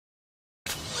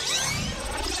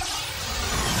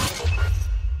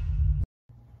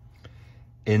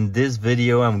In this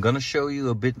video, I'm gonna show you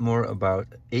a bit more about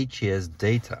HGS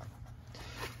data.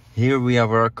 Here we have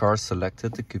our car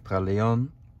selected, the Cupra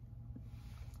Leon.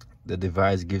 The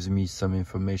device gives me some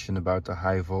information about the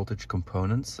high voltage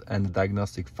components and the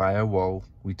diagnostic firewall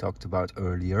we talked about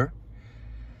earlier.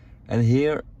 And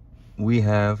here we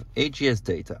have HGS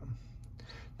data.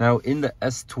 Now in the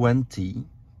S20,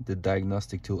 the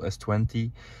diagnostic tool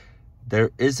S20,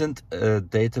 there isn't a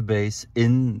database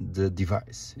in the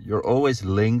device. You're always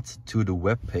linked to the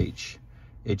web page,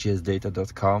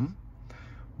 HGS-data.com,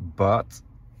 but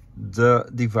the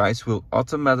device will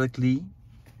automatically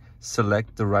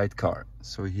select the right car.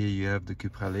 So here you have the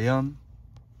Cupra Leon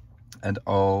and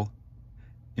all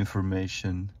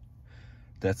information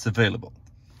that's available.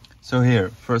 So here,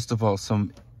 first of all,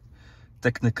 some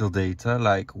technical data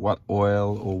like what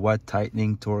oil or what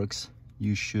tightening torques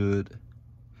you should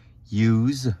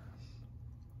use.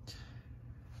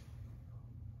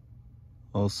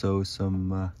 Also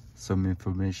some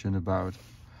information about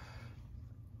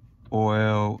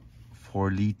oil,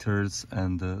 4 liters,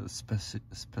 and the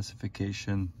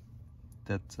specification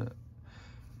that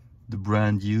the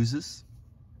brand uses.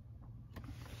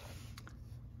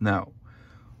 Now,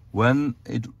 when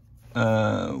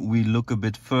we look a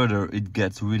bit further, it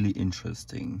gets really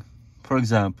interesting. For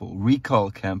example, recall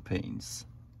campaigns.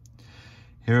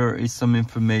 Here is some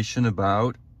information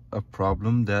about a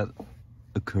problem that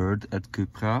occurred at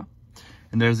Cupra,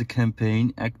 and there's a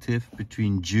campaign active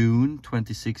between June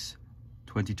 26,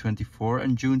 2024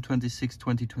 and June 26,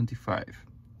 2025.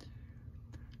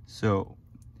 So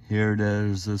here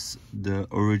there's the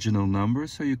original number,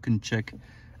 so you can check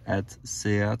at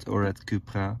Seat or at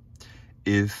Cupra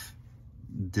if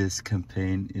this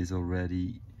campaign is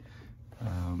already,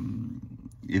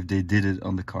 if they did it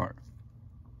on the car.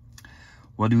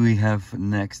 What do we have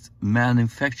next?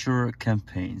 Manufacturer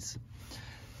campaigns.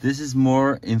 This is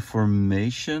more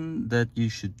information that you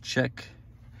should check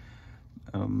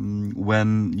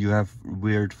when you have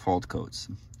weird fault codes.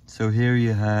 So here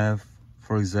you have,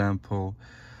 for example,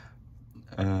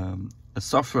 a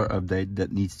software update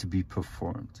that needs to be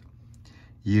performed.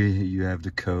 Here you have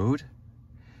the code,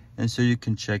 and so you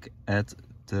can check at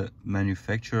the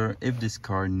manufacturer if this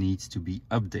car needs to be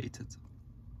updated.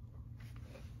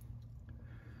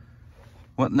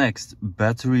 What next?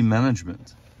 Battery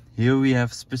management. Here we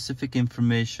have specific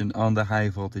information on the high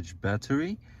voltage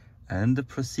battery and the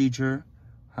procedure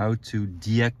how to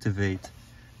deactivate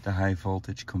the high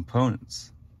voltage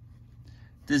components.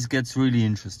 This gets really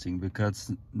interesting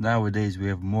because nowadays we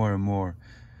have more and more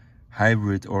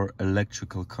hybrid or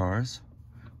electrical cars.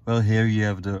 Well, here you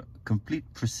have the complete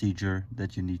procedure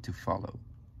that you need to follow.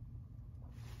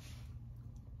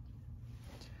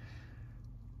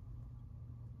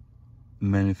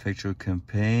 Manufacturer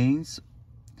campaigns.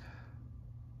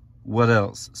 What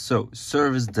else? So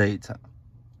service data.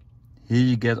 Here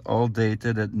you get all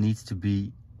data that needs to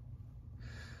be,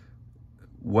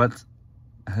 what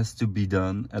has to be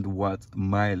done at what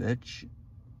mileage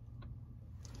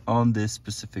on this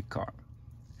specific car.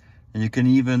 And you can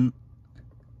even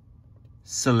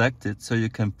select it so you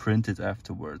can print it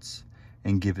afterwards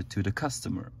and give it to the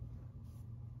customer.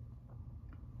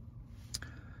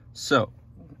 So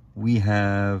we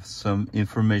have some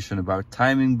information about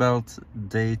timing belt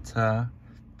data,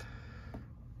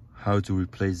 how to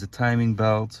replace the timing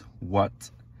belt, what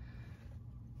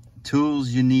tools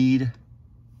you need,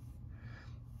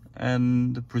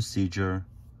 and the procedure,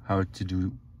 how to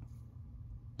do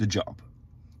the job.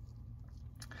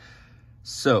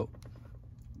 So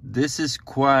this is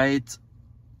quite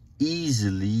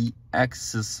easily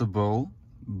accessible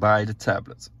by the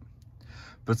tablet,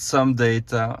 but some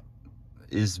data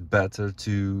is better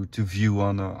to view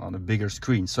on a bigger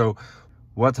screen. So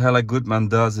what Gutmann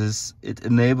does is it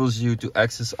enables you to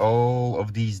access all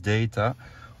of these data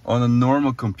on a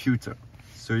normal computer.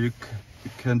 So you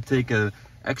can take an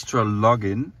extra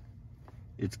login,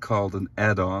 it's called an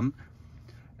add-on,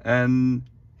 and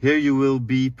here you will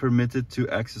be permitted to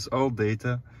access all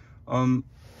data on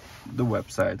the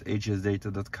website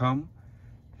HGS-data.com.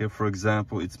 Here, for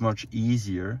example, it's much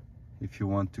easier if you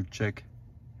want to check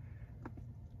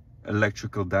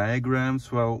electrical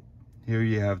diagrams. Well, here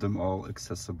you have them all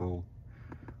accessible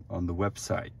on the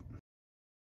website.